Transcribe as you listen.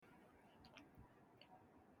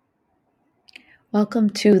Welcome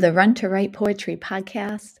to the Run to Write Poetry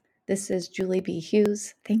podcast. This is Julie B.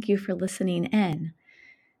 Hughes. Thank you for listening in.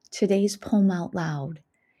 Today's poem out loud,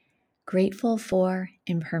 Grateful for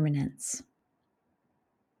Impermanence.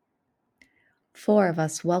 4 of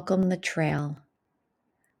us welcomed the trail.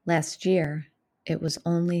 Last year, it was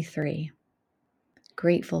only 3.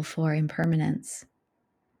 Grateful for impermanence.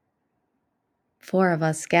 4 of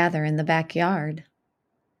us gather in the backyard.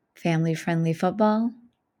 Family-friendly football,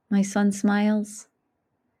 my son smiles.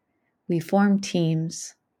 We form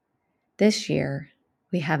teams. This year,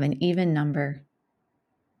 we have an even number.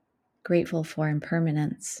 Grateful for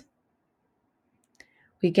impermanence.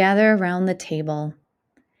 We gather around the table,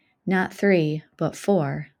 not 3, but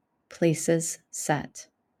 4, places set.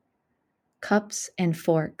 Cups and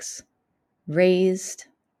forks, raised,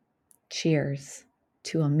 cheers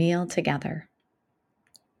to a meal together.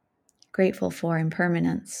 Grateful for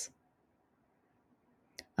impermanence.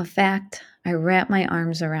 A fact I wrap my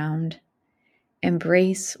arms around,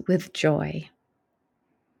 embrace with joy.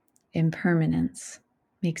 Impermanence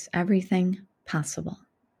makes everything possible.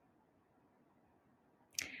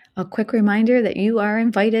 A quick reminder that you are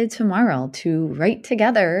invited tomorrow to write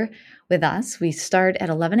together with us. We start at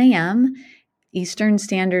 11 a.m. Eastern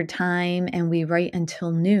Standard Time and we write until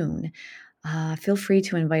noon. Feel free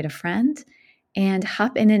to invite a friend and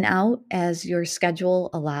hop in and out as your schedule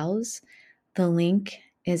allows. The link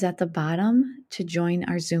is at the bottom to join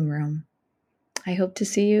our Zoom room. I hope to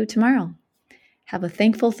see you tomorrow. Have a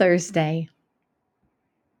thankful Thursday.